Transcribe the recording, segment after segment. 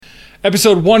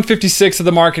Episode 156 of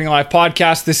the Marketing Life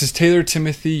Podcast. This is Taylor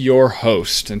Timothy, your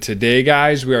host. And today,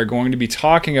 guys, we are going to be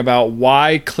talking about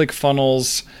why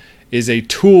ClickFunnels is a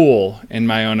tool, in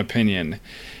my own opinion.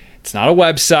 It's not a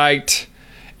website,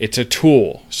 it's a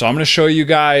tool. So I'm going to show you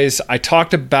guys. I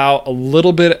talked about a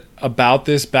little bit about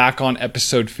this back on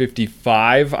episode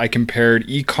 55. I compared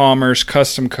e-commerce,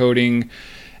 custom coding,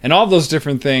 and all those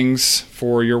different things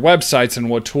for your websites and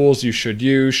what tools you should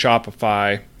use,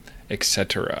 Shopify,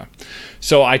 etc.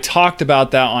 So I talked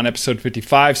about that on episode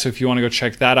 55. So if you want to go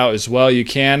check that out as well, you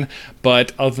can.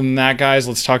 But other than that, guys,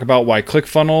 let's talk about why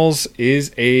ClickFunnels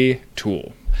is a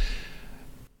tool.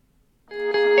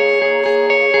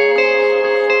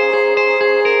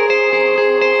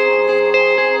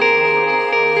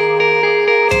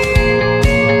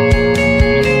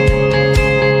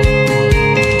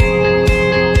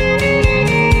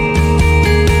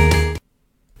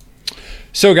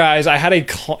 So guys, I had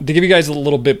to give you guys a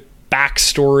little bit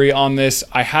backstory on this.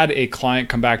 I had a client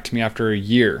come back to me after a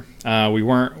year.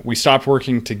 We stopped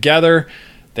working together.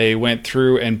 They went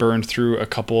through and burned through a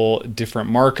couple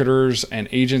different marketers and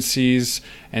agencies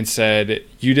and said,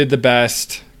 "You did the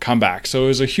best, come back." So it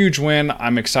was a huge win.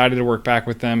 I'm excited to work back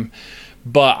with them.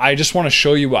 But I just want to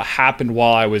show you what happened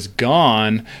while I was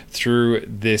gone through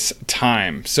this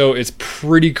time. So it's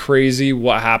pretty crazy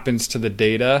what happens to the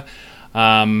data.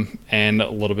 And a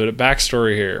little bit of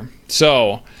backstory here.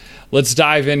 So let's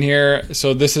dive in here.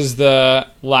 So this is the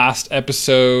last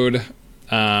episode,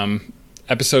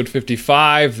 episode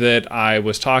 55 that I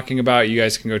was talking about. You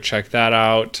guys can go check that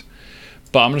out.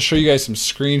 But I'm going to show you guys some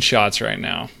screenshots right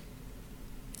now.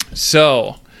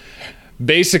 So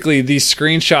basically these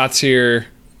screenshots here,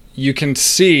 you can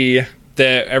see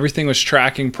that everything was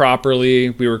tracking properly.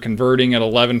 We were converting at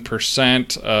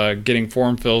 11%, getting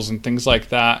form fills and things like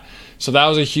that. So that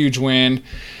was a huge win.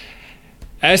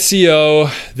 SEO,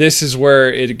 this is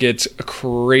where it gets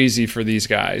crazy for these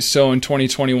guys. So in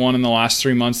 2021, in the last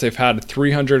 3 months, they've had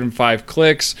 305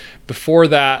 clicks. Before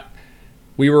that,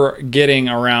 we were getting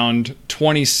around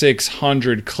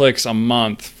 2,600 clicks a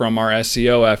month from our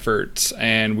SEO efforts,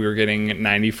 and we were getting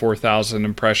 94,000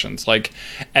 impressions. Like,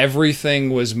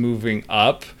 everything was moving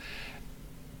up.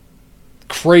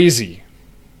 Crazy.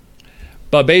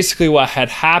 But basically what had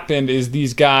happened is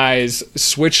these guys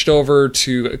switched over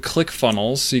to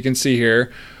ClickFunnels. So you can see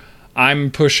here,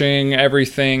 I'm pushing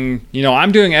everything.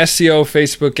 I'm doing SEO,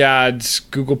 Facebook ads,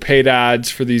 Google paid ads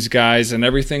for these guys, and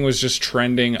everything was just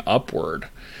trending upward.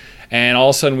 And all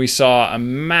of a sudden we saw a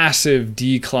massive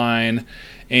decline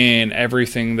in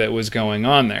everything that was going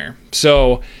on there.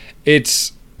 So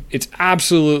it's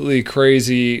absolutely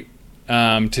crazy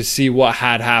to see what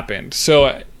had happened.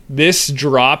 So this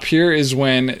drop here is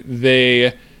when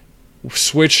they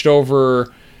switched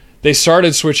over. They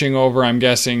started switching over, I'm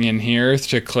guessing, in here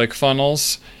to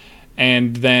ClickFunnels.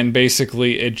 And then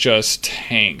basically it just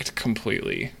tanked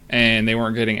completely. And they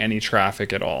weren't getting any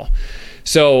traffic at all.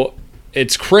 So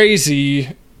it's crazy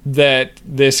that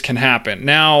this can happen.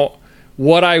 Now,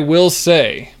 what I will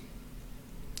say,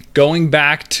 going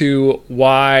back to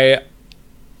why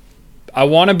I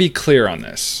want to be clear on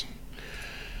this.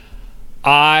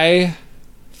 I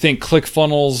think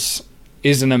ClickFunnels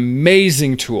is an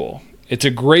amazing tool. It's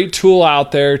a great tool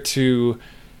out there to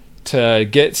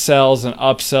get sales and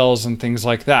upsells and things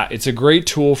like that. It's a great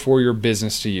tool for your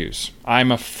business to use.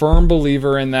 I'm a firm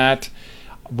believer in that.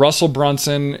 Russell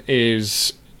Brunson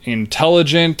is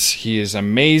intelligent. He is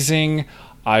amazing.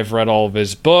 I've read all of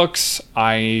his books.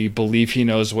 I believe he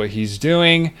knows what he's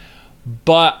doing.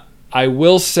 But I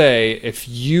will say, if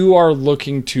you are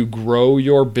looking to grow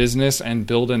your business and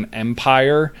build an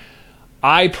empire,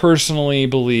 I personally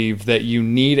believe that you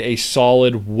need a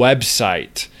solid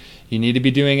website. You need to be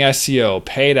doing SEO,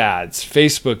 paid ads,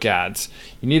 Facebook ads.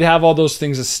 You need to have all those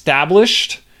things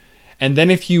established. And then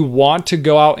if you want to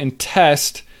go out and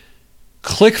test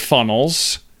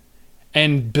ClickFunnels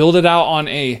and build it out on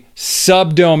a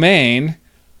subdomain,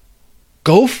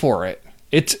 go for it.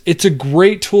 It's a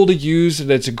great tool to use,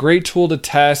 and it's a great tool to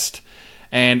test,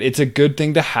 and it's a good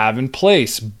thing to have in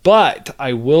place. But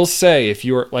I will say, if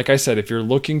you're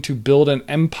looking to build an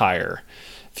empire,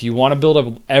 if you want to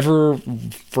build a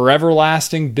forever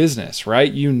lasting business, right?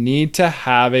 You need to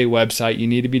have a website. You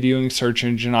need to be doing search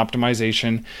engine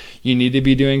optimization. You need to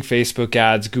be doing Facebook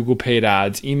ads, Google paid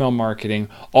ads, email marketing.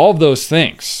 All of those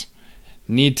things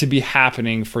need to be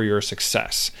happening for your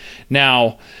success.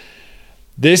 Now,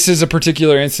 this is a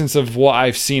particular instance of what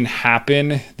I've seen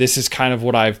happen. This is kind of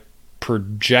what I've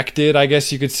projected, I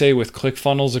guess you could say, with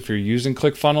ClickFunnels. If you're using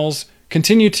ClickFunnels,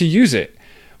 continue to use it.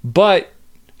 But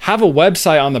have a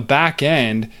website on the back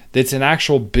end that's an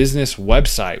actual business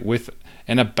website with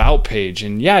an about page.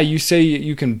 And yeah, you say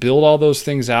you can build all those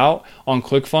things out on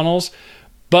ClickFunnels,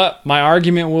 but my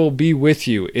argument will be with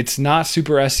you. It's not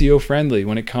super SEO friendly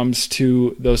when it comes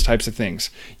to those types of things.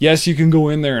 Yes, you can go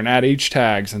in there and add H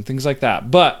tags and things like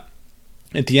that. But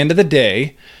at the end of the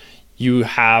day, you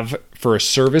have, for a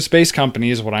service-based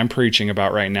company is what I'm preaching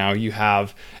about right now, you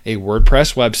have a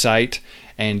WordPress website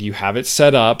and you have it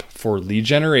set up for lead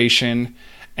generation,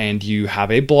 and you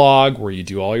have a blog where you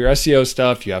do all your SEO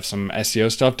stuff. You have some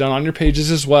SEO stuff done on your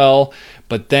pages as well,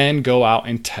 but then go out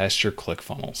and test your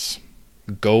ClickFunnels.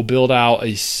 Go build out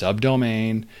a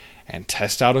subdomain and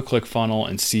test out a ClickFunnels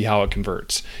and see how it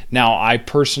converts. Now, I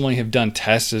personally have done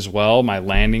tests as well, on my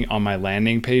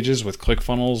landing pages with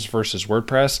ClickFunnels versus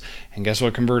WordPress, and guess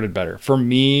what converted better? For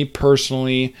me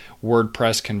personally,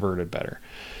 WordPress converted better,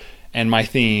 and my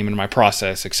theme and my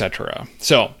process, etc.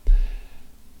 So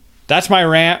that's my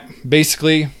rant.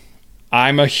 Basically,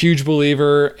 I'm a huge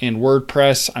believer in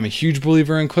WordPress. I'm a huge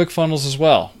believer in ClickFunnels as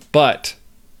well, but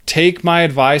take my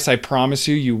advice. I promise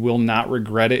you, you will not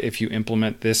regret it if you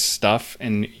implement this stuff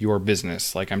in your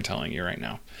business, like I'm telling you right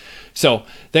now. So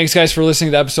thanks, guys, for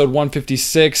listening to episode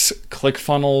 156,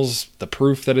 ClickFunnels, the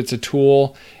proof that it's a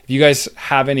tool. If you guys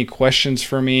have any questions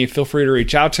for me, feel free to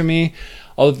reach out to me.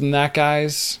 Other than that,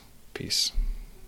 guys, peace.